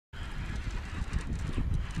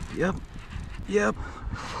Yep. Yep.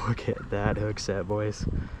 Look at that hook set, boys.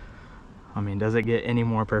 I mean, does it get any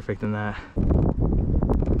more perfect than that?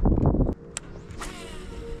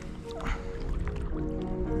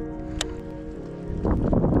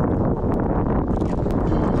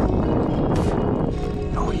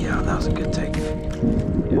 Oh yeah, that was a good take. Yeah.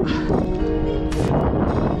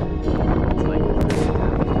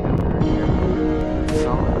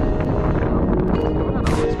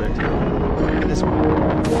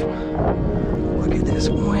 Look at this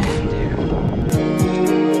wind, dude.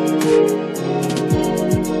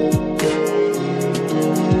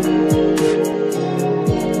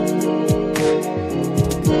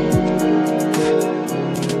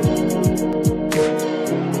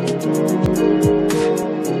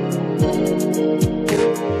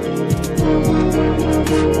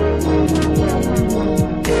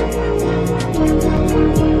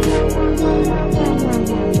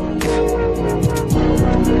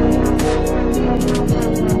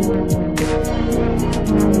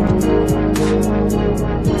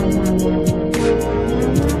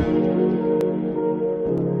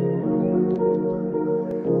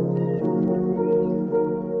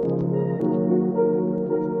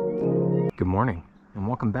 Good morning, and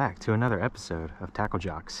welcome back to another episode of Tackle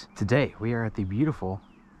Jocks. Today, we are at the beautiful,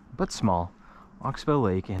 but small, Oxbow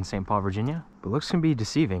Lake in St. Paul, Virginia. But looks can be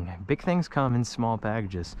deceiving. Big things come in small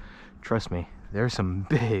packages. Trust me, there's some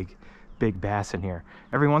big bass in here.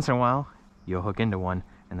 Every once in a while, you'll hook into one,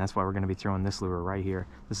 and that's why we're gonna be throwing this lure right here.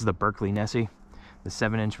 This is the Berkeley Nessie, the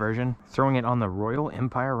 7-inch version. Throwing it on the Royal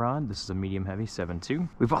Empire rod. This is a medium heavy 7.2.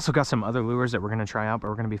 We've also got some other lures that we're gonna try out, but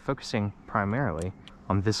we're gonna be focusing primarily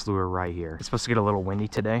on this lure right here. It's supposed to get a little windy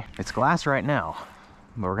today. It's glass right now,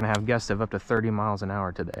 but we're gonna have gusts of up to 30 miles an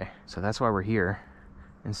hour today. So that's why we're here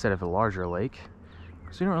instead of a larger lake,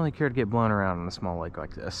 because we don't really care to get blown around in a small lake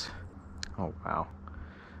like this. Oh wow,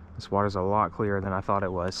 this water's a lot clearer than I thought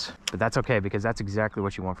it was, but that's okay because that's exactly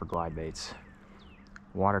what you want for glide baits.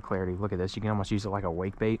 Water clarity. Look at this, you can almost use it like a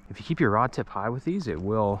wake bait. If you keep your rod tip high with these, it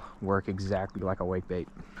will work exactly like a wake bait.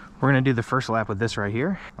 We're gonna do the first lap with this right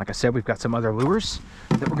here. Like I said, we've got some other lures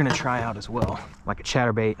that we're gonna try out as well, like a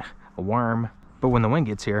chatterbait, a worm. But when the wind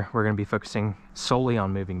gets here, we're gonna be focusing solely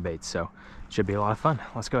on moving baits, so it should be a lot of fun.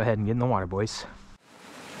 Let's go ahead and get in the water, boys.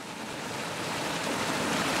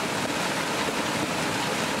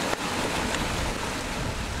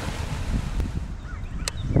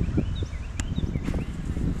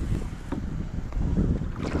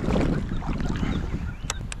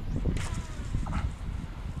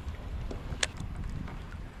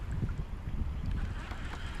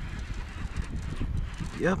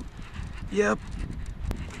 Yep, yep.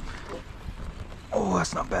 Oh,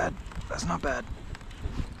 that's not bad. That's not bad.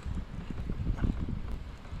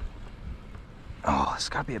 Oh, this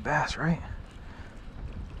gotta be a bass, right?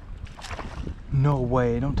 No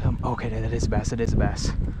way, don't tell me. Okay, that is a bass, it is a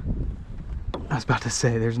bass. I was about to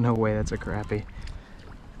say, there's no way that's a crappie.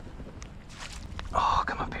 Oh,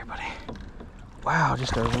 come up here, buddy. Wow,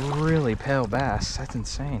 just a really pale bass. That's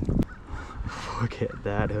insane. Look at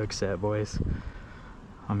that hook set, boys.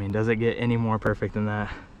 I mean, does it get any more perfect than that?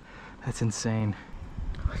 That's insane.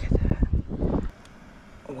 Look at that.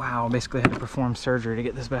 Wow, basically had to perform surgery to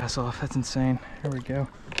get this bass off. That's insane. Here we go.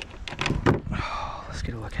 Oh, let's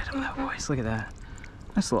get a look at him though, boys. Look at that.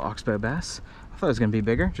 Nice little oxbow bass. I thought it was gonna be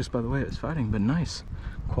bigger just by the way it was fighting, but nice.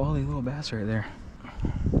 Quality little bass right there.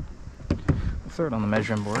 We'll throw it on the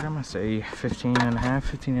measuring board. I'm gonna say 15 and a half,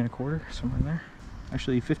 15 and a quarter, somewhere in there.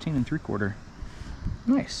 Actually, 15 and 3/4.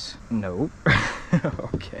 Nice. Nope.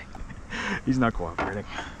 Okay. He's not cooperating.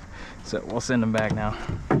 So we'll send him back now.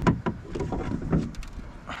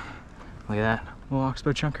 Look at that. Little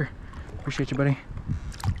oxbow chunker. Appreciate you, buddy.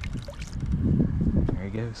 There he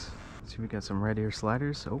goes. See, we got some red ear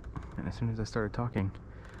sliders. Oh, and as soon as I started talking,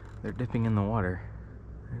 they're dipping in the water.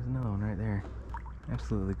 There's another one right there.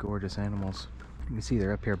 Absolutely gorgeous animals. You can see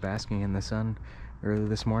they're up here basking in the sun. Early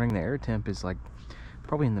this morning, the air temp is like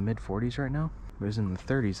probably in the mid-40s right now. It was in the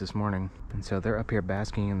 30s this morning, and so they're up here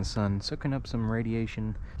basking in the sun, soaking up some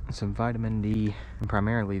radiation, some vitamin D, and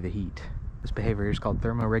primarily the heat. This behavior is called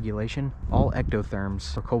thermoregulation. All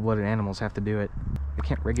ectotherms, or cold-blooded animals, have to do it. They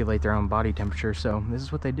can't regulate their own body temperature, so this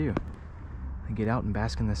is what they do. They get out and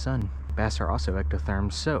bask in the sun. Bass are also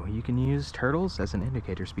ectotherms, so you can use turtles as an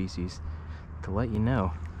indicator species to let you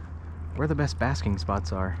know where the best basking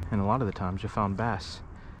spots are. And a lot of the times you'll find bass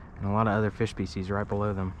and a lot of other fish species right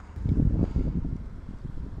below them.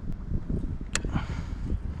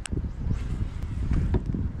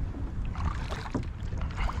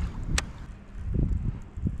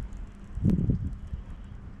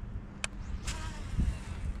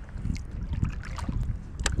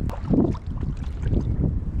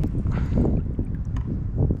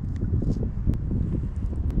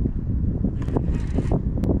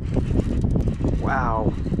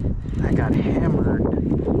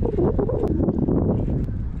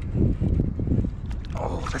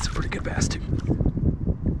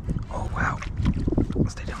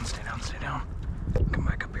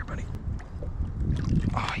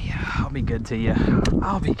 to you.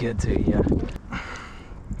 I'll be good to you.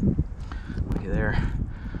 Look at there.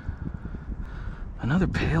 Another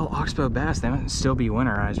pale Oxbow bass. They might still be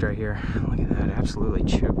winterized right here. Look at that. Absolutely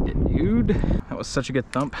choked it, dude. That was such a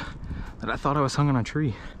good thump that I thought I was hung on a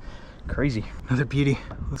tree. Crazy. Another beauty.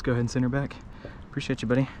 Let's go ahead and send her back. Appreciate you,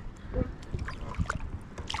 buddy.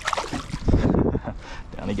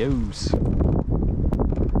 Down he goes.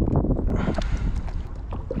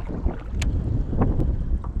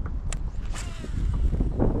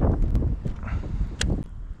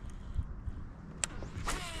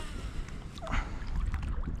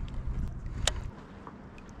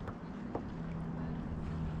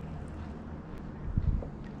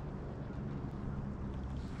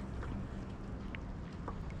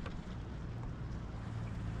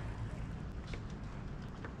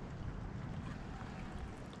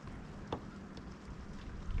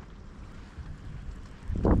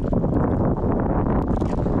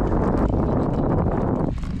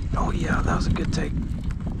 Yeah, that was a good take.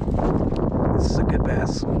 This is a good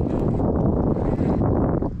bass.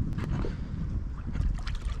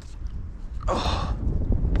 Oh,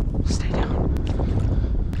 stay down.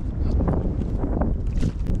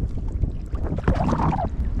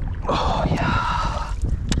 Oh, yeah.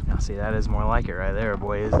 Now, see, that is more like it right there,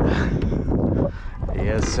 boys.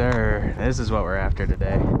 Yes, sir. This is what we're after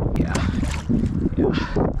today. Yeah. Yeah.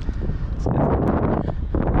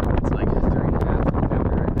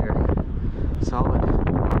 Solid.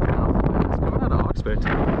 Coming out of Oxbow. Look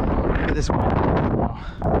at this wind. Oh,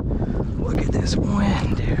 look at this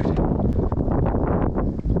wind, dude. Oh,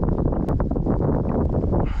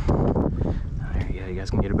 there you go. You guys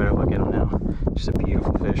can get a better look at him now. Just a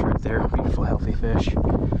beautiful fish right there. Beautiful, healthy fish.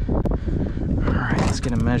 Alright, let's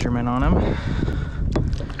get a measurement on him.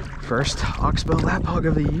 First Oxbow lap hog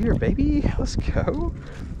of the year, baby. Let's go.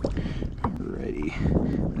 Alrighty.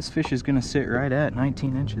 This fish is going to sit right at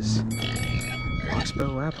 19 inches.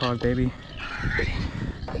 Oxbow lap hog, baby. Alrighty.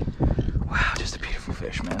 Wow, just a beautiful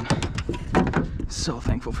fish, man. So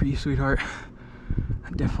thankful for you, sweetheart.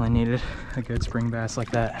 I definitely needed a good spring bass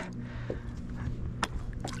like that.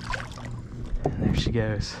 And there she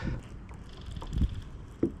goes.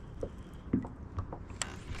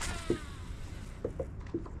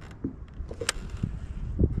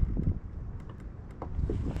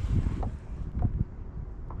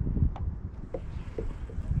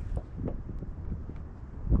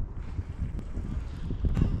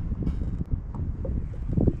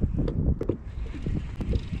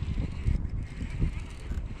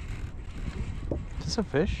 Is this a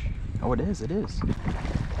fish? Oh, it is, it is.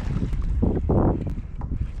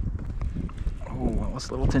 Oh, well, it's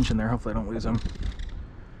a little tension there. Hopefully I don't lose him.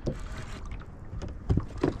 Oh,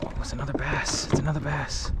 it's another bass. It's another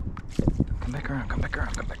bass. Come back around, come back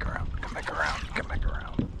around, come back around, come back around, come back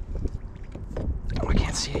around. Oh, I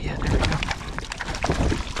can't see it yet. There we go.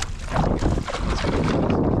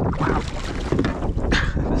 Wow.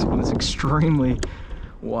 This one is extremely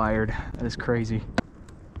wired. That is crazy.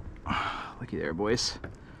 Looky there, boys.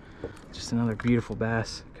 Just another beautiful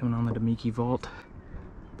bass coming on the Damiki Vault.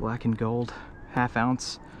 Black and gold, ½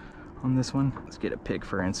 ounce on this one. Let's get a pic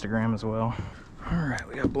for Instagram as well. Alright,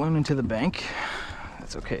 we got blown into the bank.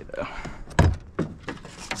 That's okay though.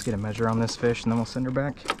 Let's get a measure on this fish and then we'll send her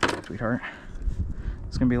back. Sweetheart.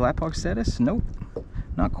 It's gonna be lap hog status? Nope,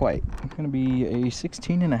 not quite. It's gonna be a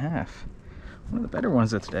 16.5. One of the better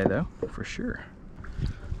ones of today though, for sure.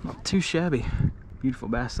 Not too shabby. Beautiful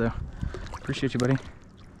bass though. Appreciate you, buddy.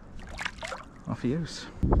 Off he goes.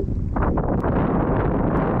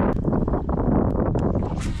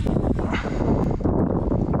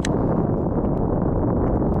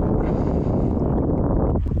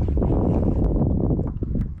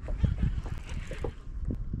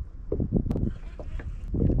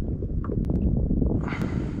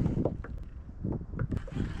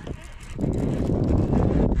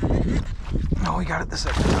 Oh, we got it the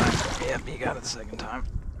second time. Yep, you got it the second time.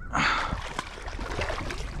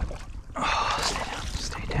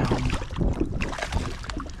 Stay down.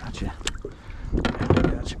 Gotcha.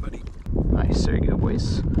 Gotcha, buddy. Nice, there you go,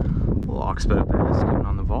 boys. Little Oxbow bass coming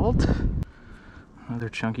on the vault. Another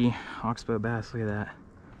chunky Oxbow bass, look at that.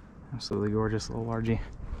 Absolutely gorgeous little largie.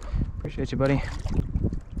 Appreciate you, buddy.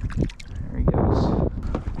 There he goes.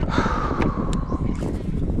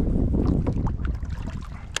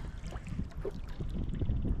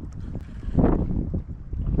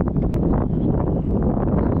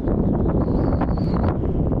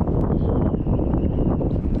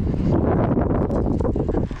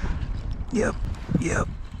 Yep.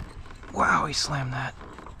 Wow, he slammed that.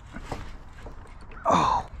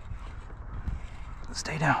 Oh.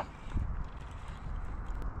 Stay down.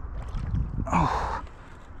 Oh.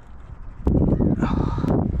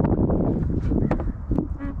 Oh.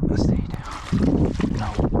 Stay down.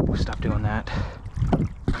 No, stop doing that.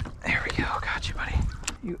 There we go. Got you, buddy.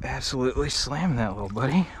 You absolutely slammed that little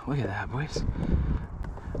buddy. Look at that, boys.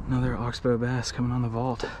 Another Oxbow bass coming on the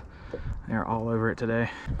vault. They're all over it today.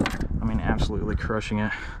 I mean, absolutely crushing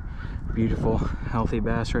it. Beautiful, healthy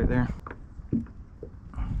bass right there.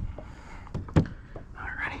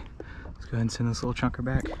 Alrighty, let's go ahead and send this little chunker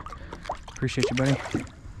back. Appreciate you, buddy.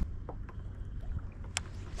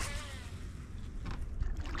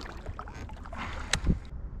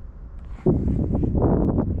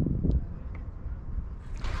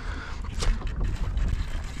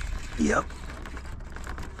 Yep.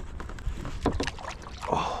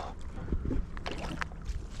 Oh.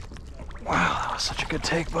 Wow, that was such a good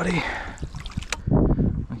take, buddy.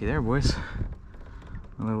 Looky there, boys.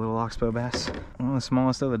 Another little Oxbow bass. One of the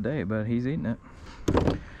smallest of the day, but he's eating it.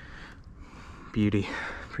 Beauty.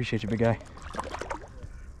 Appreciate you, big guy.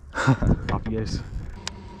 Off he goes.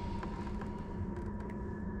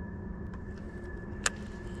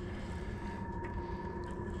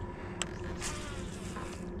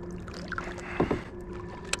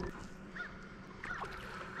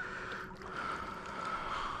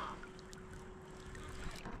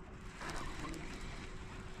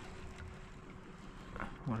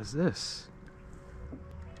 What is this?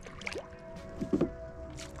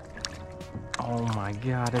 Oh my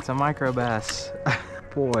god, it's a micro bass.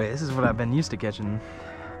 Boy, this is what I've been used to catching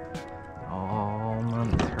all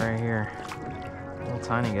month right here. Little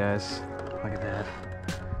tiny guys. Look at that.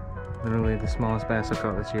 Literally the smallest bass I've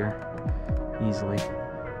caught this year. Easily.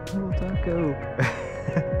 Little taco.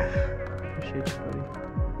 Appreciate you, buddy.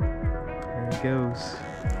 There he goes.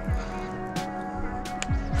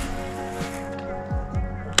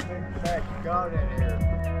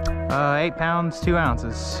 8 pounds, 2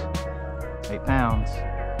 ounces. 8 pounds.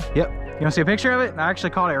 Yep. You wanna see a picture of it? I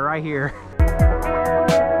actually caught it right here. Look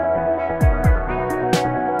at it.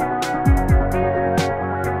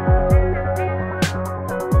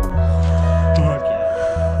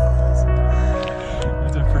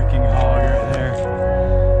 That's a freaking hog right there.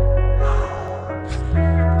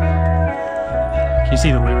 Can you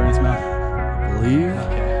see the liver in his mouth?